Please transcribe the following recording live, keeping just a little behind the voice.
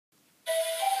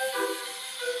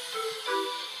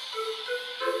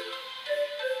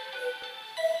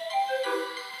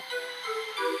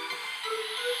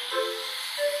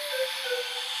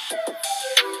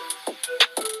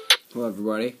Hello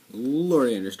everybody,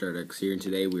 Lord under Stardex here, and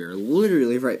today we are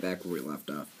literally right back where we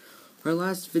left off. Our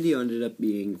last video ended up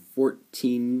being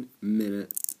 50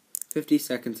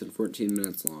 seconds and 14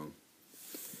 minutes long.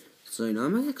 So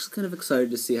I'm actually kind of excited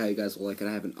to see how you guys will like it.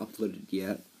 I haven't uploaded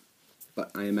yet,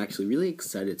 but I am actually really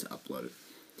excited to upload it.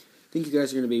 I think you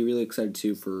guys are going to be really excited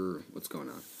too for what's going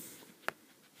on.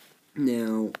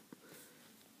 Now,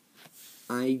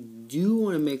 I do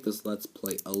want to make this Let's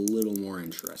Play a little more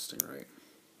interesting, right?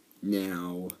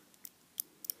 Now,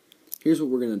 here's what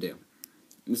we're going to do.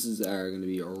 This is going to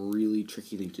be a really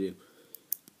tricky thing to do.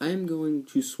 I am going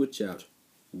to switch out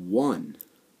one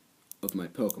of my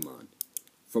Pokemon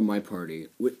from my party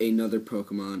with another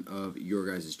Pokemon of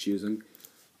your guys' choosing,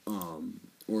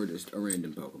 or just a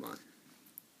random Pokemon.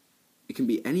 It can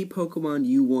be any Pokemon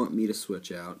you want me to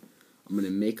switch out. I'm going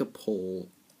to make a poll,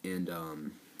 and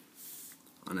on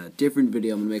a different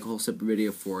video, I'm going to make a whole separate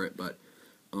video for it, but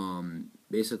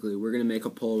basically, we're going to make a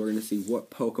poll. We're going to see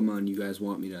what Pokemon you guys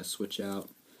want me to switch out.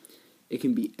 It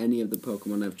can be any of the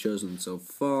Pokemon I've chosen so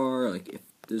far. Like, if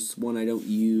there's one I don't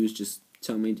use, just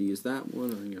tell me to use that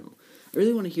one. Or, I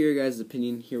really want to hear your guys'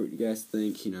 opinion, hear what you guys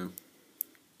think,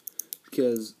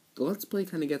 because the Let's Play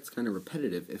kind of gets kind of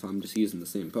repetitive if I'm just using the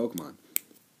same Pokemon.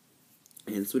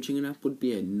 And switching it up would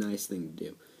be a nice thing to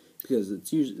do. Because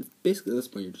it's basically at this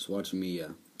point, you're just watching me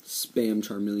spam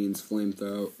Charmeleon's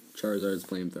Flamethrower, Charizard's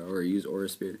Flamethrower, or use Aura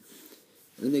Sphere.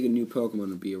 I think a new Pokemon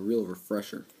would be a real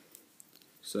refresher.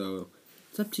 So,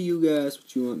 it's up to you guys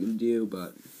what you want me to do,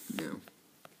 but,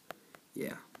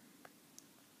 yeah.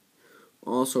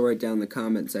 Also, write down in the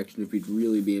comment section if you'd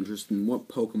really be interested in what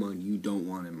Pokemon you don't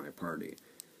want in my party.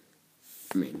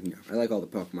 I mean, I like all the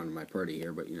Pokemon in my party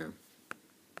here, but, yeah.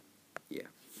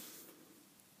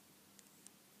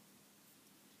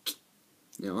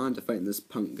 Now on to fighting this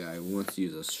punk guy who wants to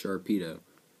use a Sharpedo.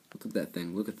 Look at that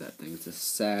thing, It's a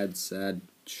sad, sad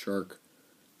shark.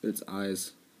 Look at its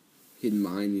eyes hidden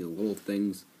behind these little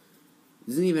things. It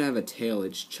doesn't even have a tail,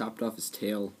 it just chopped off his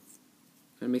tail.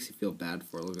 Kinda makes you feel bad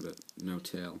for it. Look at it, no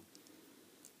tail.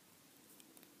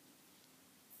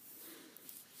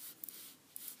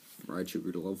 Raichu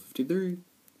grew to level 53.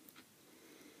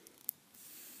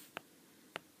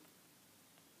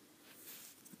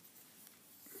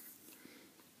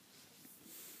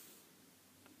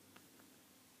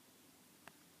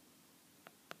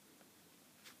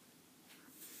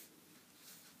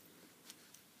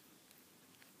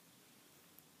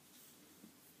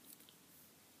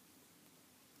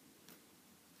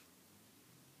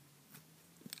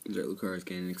 Lucario's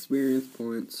gaining experience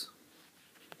points.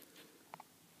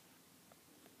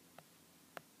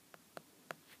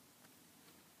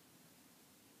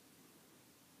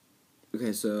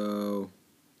 Okay, so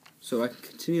I can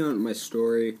continue on with my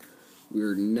story.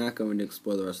 We're not going to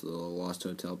explore the rest of the Lost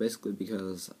Hotel, basically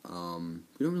because we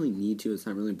don't really need to. It's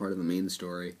not really part of the main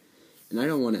story, and I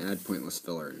don't want to add pointless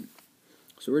filler in.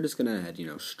 So we're just gonna head,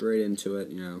 straight into it.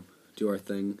 Do our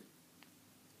thing.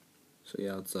 So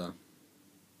yeah, let's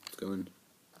go in.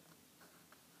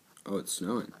 Oh, it's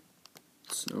snowing.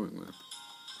 It's snowing now.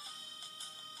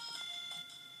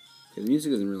 Okay, the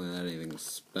music isn't really that anything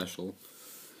special.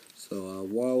 So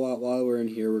while we're in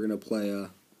here, we're gonna play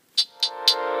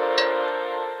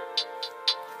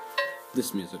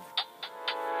this music.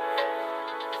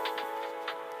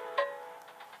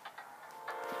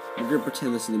 We're gonna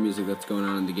pretend this is the music that's going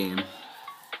on in the game.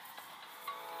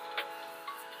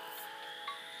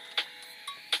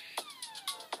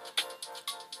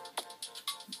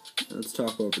 Let's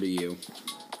talk over to you.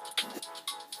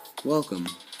 Welcome.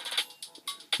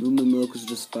 Moo Milk was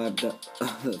just 500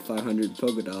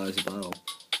 Poké Dollars a bottle.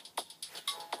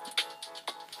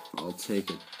 I'll take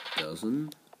a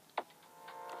dozen.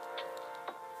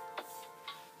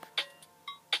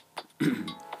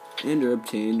 And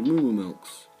obtained Moo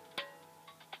Milks.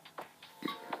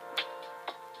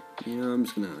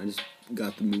 I just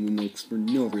got the Moo Milks for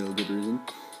no real good reason.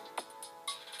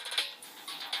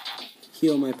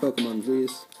 Heal my Pokemon,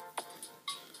 please.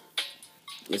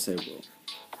 Yes, I will.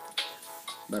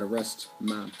 Better rest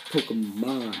my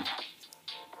Pokemon.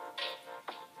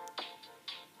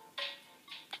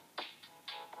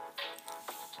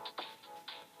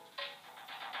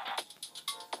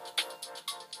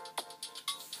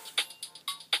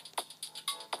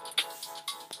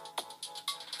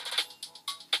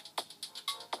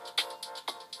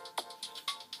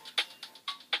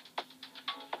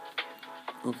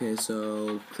 Okay,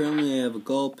 so currently I have a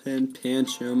Gulpin,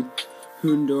 Pancham,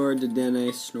 Houndour, Dedenne,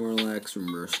 Snorlax,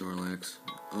 Reverse Snorlax,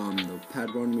 the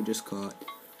Padron we just caught,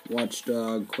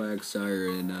 Watchdog,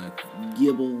 Quagsire, and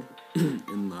Gibble,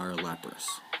 and our Lapras.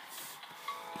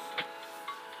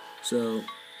 So,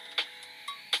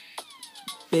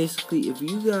 basically, if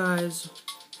you guys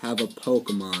have a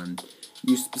Pokemon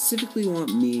you specifically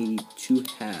want me to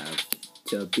have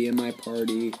to be in my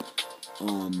party,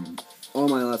 all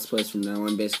my Let's Plays from now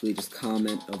on, basically just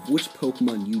comment of which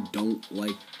Pokemon you don't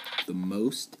like the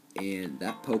most, and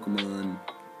that Pokemon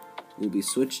will be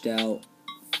switched out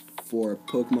for a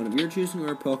Pokemon of your choosing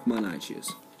or a Pokemon I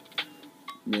choose.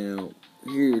 Now,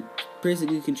 here,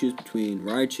 basically you can choose between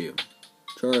Raichu,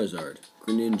 Charizard,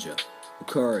 Greninja,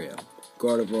 Lucario,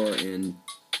 Gardevoir, and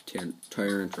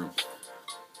Tyrantrum.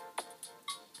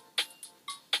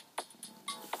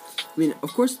 I mean,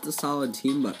 of course it's a solid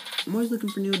team, but I'm always looking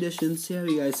for new additions, see how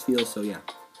you guys feel, so yeah.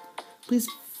 Please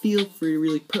feel free to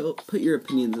really put your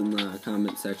opinions in the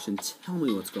comment section. Tell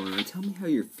me what's going on, tell me how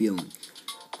you're feeling.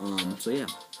 So yeah,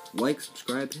 like,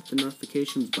 subscribe, hit the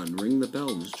notifications button, ring the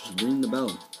bell, just ring the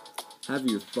bell. Have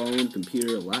your phone,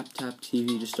 computer, laptop,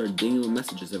 TV, just start dinging with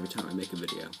messages every time I make a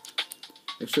video.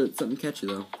 Make sure it's something catchy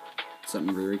though,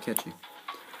 something very catchy.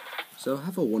 So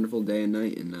have a wonderful day and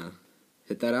night, and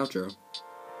hit that outro.